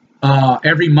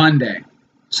every Monday.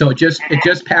 So it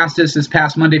just passed this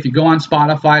past Monday. If you go on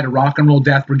Spotify to Rock and Roll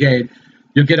Death Brigade,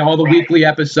 you'll get all the weekly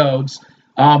episodes.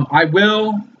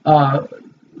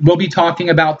 We'll be talking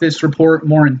about this report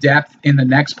more in depth in the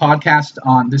next podcast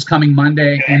on this coming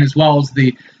Monday, and as well as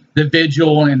the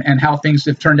vigil and how things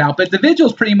have turned out. But the vigil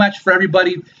is pretty much for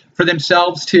everybody, for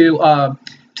themselves to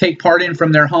take part in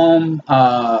from their home,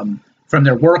 from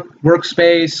their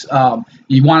workspace.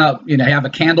 You want to have a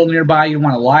candle nearby. You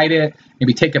want to light it.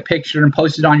 Maybe take a picture and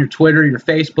post it on your Twitter, your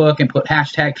Facebook, and put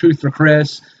hashtag Truth for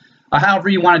Chris. However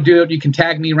you want to do it, you can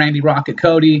tag me, Randy Rocket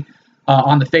Cody,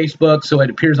 on the Facebook, so it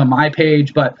appears on my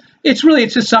page. But it's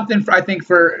just something I think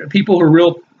for people who are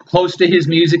real close to his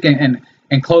music and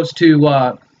close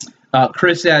to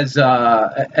Chris as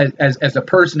a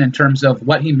person in terms of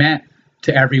what he meant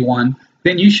to everyone.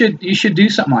 Then you should do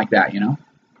something like that,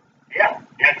 Yeah,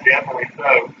 yes, definitely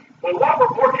so. Well, what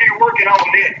report are you working on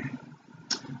next?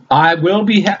 I will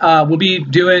be we'll be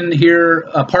doing here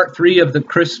part 3 of the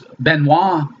Chris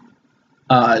Benoit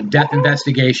death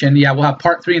investigation. Yeah, we'll have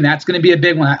part 3, and that's going to be a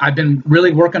big one. I've been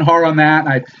really working hard on that.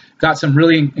 I've got some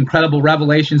really incredible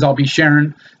revelations I'll be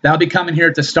sharing. That'll be coming here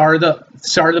at the start of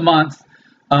the month,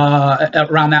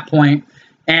 around that point.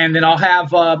 And then I'll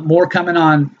have more coming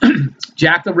on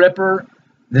Jack the Ripper,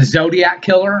 the Zodiac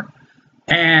Killer,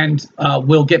 and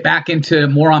we'll get back into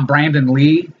more on Brandon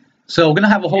Lee. So we're going to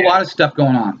have a whole lot of stuff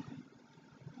going on.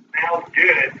 Sounds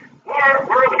good. Where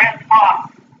are the best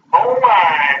spots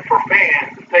online for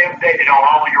fans to stay updated on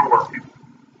all of your work?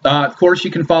 Of course,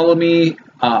 you can follow me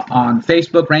on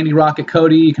Facebook, Randy Rocket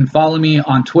Cody. You can follow me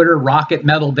on Twitter, Rocket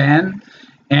Metal Den.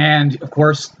 And, of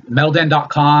course,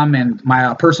 metalden.com and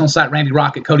my personal site,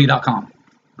 randyrocketcody.com.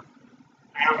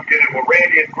 Sounds good. Well,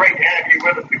 Randy, it's great to have you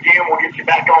with us again. We'll get you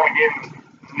back on again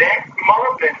next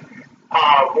month, and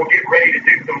we'll get ready to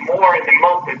do some more in the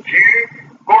month of June.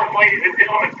 Of course, ladies and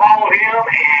gentlemen, follow him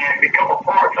and become a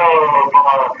part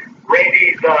of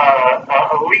Randy's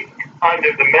elite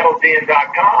under the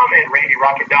metalden.com and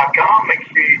randyrocket.com. Make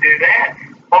sure you do that.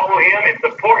 Follow him and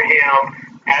support him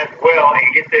as well,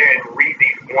 and get there and read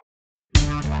these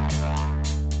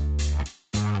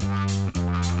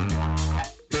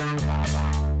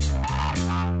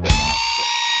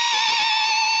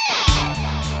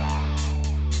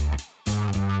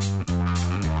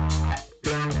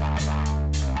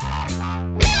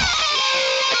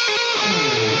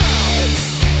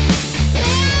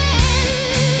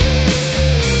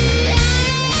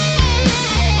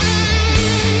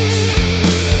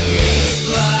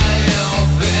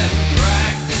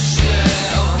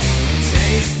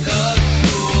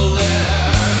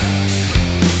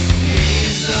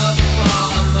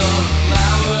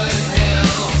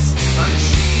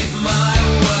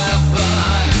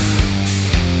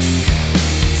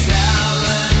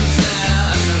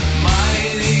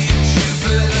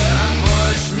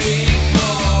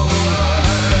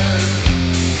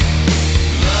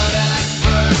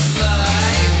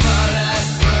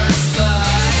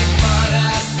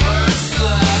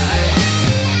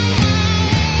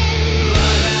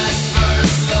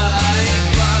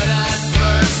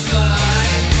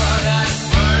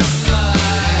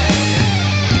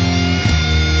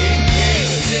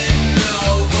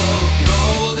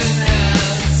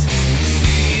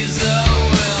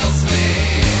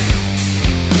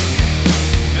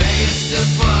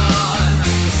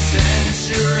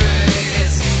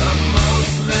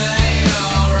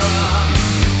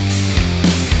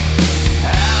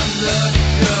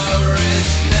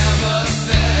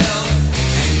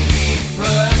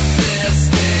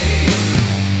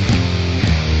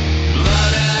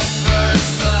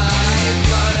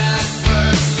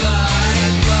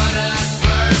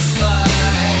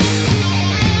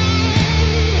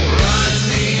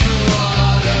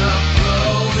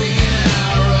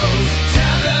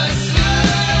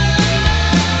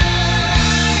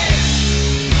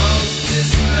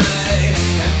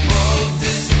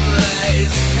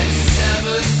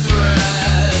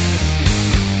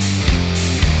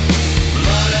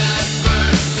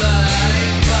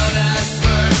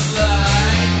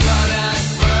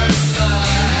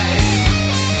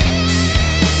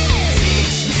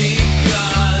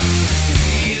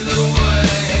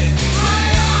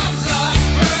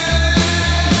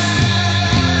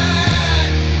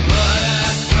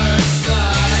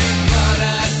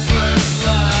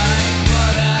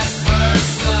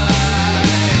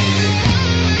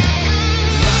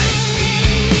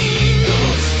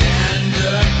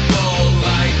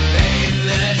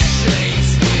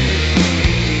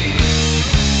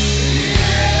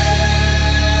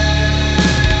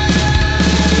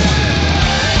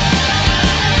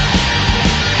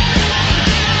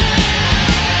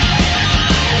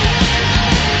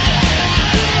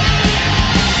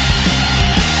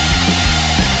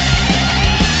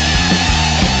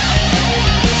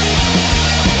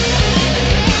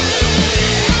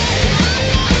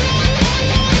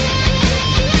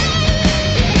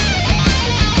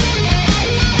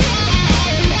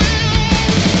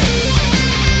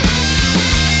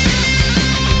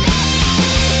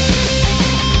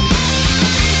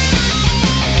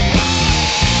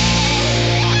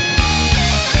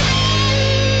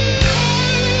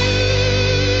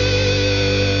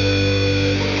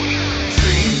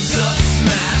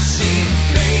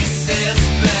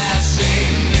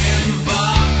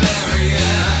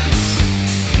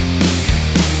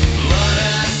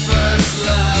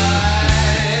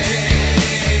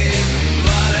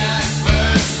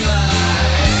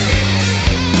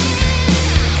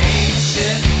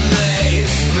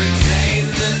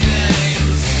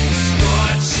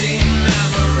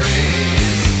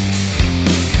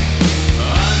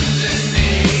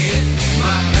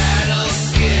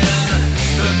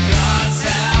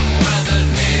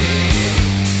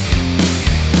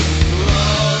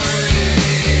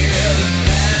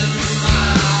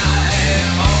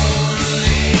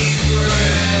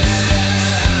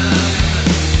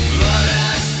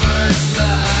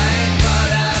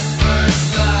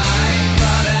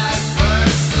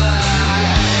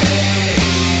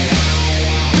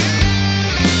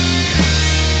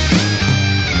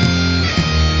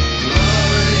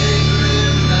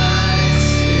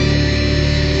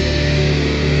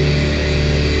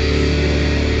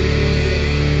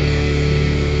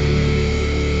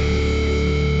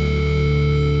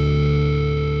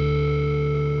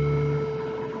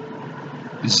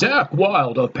Zakk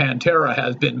Wylde of Pantera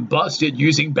has been busted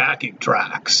using backing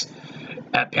tracks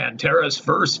at Pantera's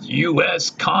first U.S.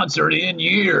 concert in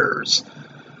years.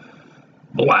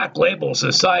 Black Label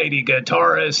Society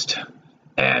guitarist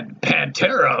and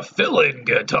Pantera fill-in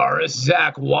guitarist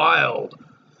Zakk Wylde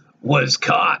was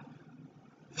caught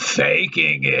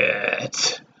faking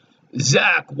it.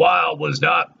 Zakk Wylde was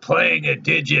not playing a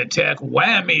Digitech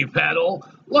whammy pedal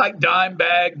like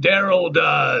Dimebag Darrell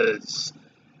does.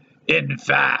 In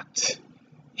fact,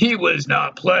 he was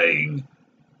not playing.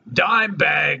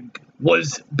 Dimebag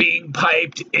was being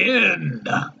piped in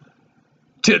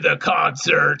to the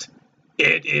concert.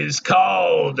 It is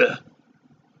called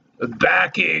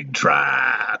backing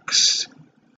tracks.